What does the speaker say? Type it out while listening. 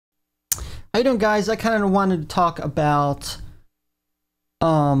How you doing, guys? I kind of wanted to talk about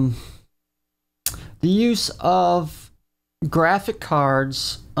um, the use of graphic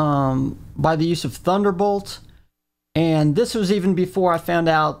cards by the use of Thunderbolt, and this was even before I found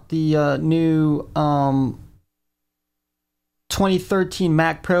out the new 2013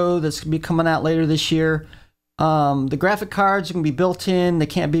 Mac Pro that's going to be coming out later this year. The graphic cards are going to be built in; they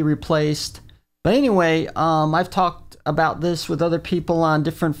can't be replaced. But anyway, I've talked about this with other people on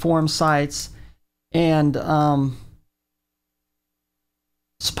different forum sites, and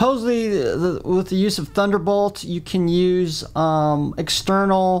supposedly with the use of Thunderbolt, you can use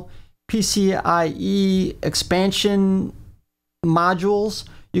external PCIe expansion modules.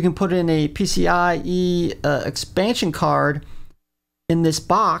 You can put in a PCIe expansion card in this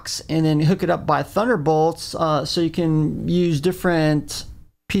box and then hook it up by Thunderbolts, so you can use different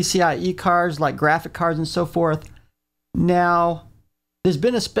PCIe cards like graphic cards and so forth. Now, there's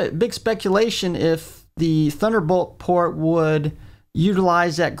been a big speculation if the Thunderbolt port would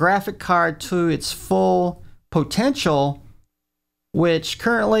utilize that graphic card to its full potential, which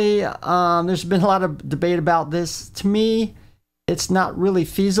currently there's been a lot of debate about this. To me, it's not really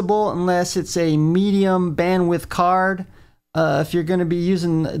feasible unless it's a medium bandwidth card. If you're going to be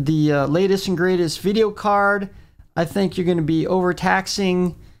using the latest and greatest video card, I think you're going to be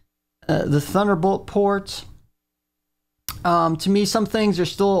overtaxing the Thunderbolt port. To me, some things are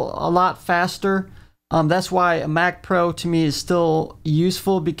still a lot faster. That's why a Mac Pro to me is still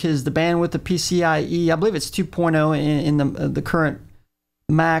useful, because the bandwidth of PCIe, I believe it's 2.0 in the current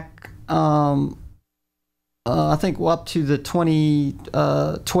Mac. I think up to the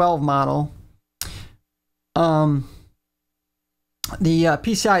 2012 model. The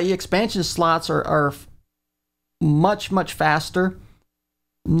PCIe expansion slots are much faster.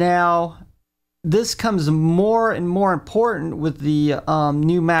 Now, this comes more and more important with the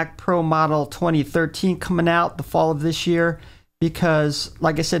new Mac Pro model 2013 coming out the fall of this year, because,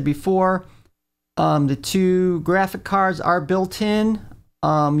 like I said before, the two graphic cards are built in.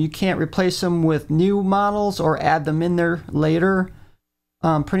 You can't replace them with new models or add them in there later.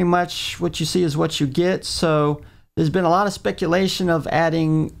 Pretty much what you see is what you get. So there's been a lot of speculation of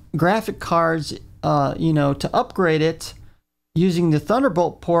adding graphic cards, to upgrade it using the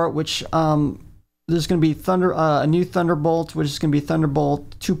Thunderbolt port, which there's going to be a new Thunderbolt, which is going to be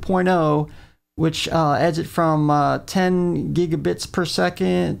Thunderbolt 2.0, which adds it from 10 gigabits per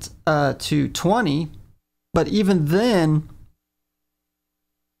second to 20. But even then,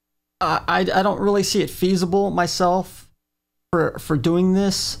 I don't really see it feasible myself for doing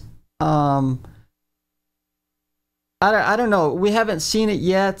this. I don't know. We haven't seen it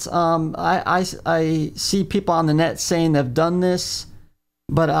yet. I see people on the net saying they've done this,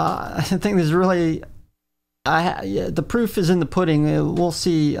 but I think there's really the proof is in the pudding. We'll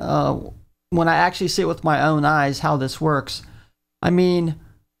see when I actually see it with my own eyes how this works. I mean,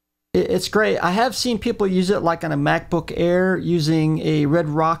 it's great. I have seen people use it like on a MacBook Air using a Red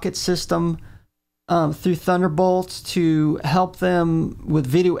Rocket system through Thunderbolt to help them with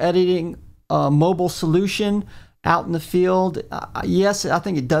video editing, mobile solution out in the field. Yes, I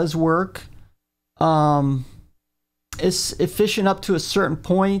think it does work. It's efficient up to a certain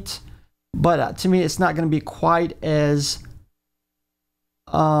point, but to me, it's not going to be quite as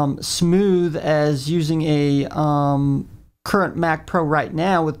smooth as using a current Mac Pro right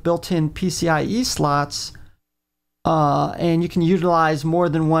now with built-in PCIe slots, and you can utilize more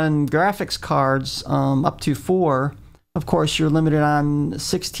than one graphics cards, up to 4. Of course, you're limited on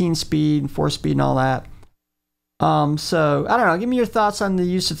 16 speed, 4 speed, and all that. So, I don't know. Give me your thoughts on the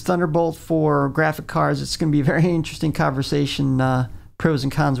use of Thunderbolt for graphic cards. It's going to be a very interesting conversation, pros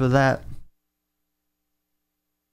and cons with that.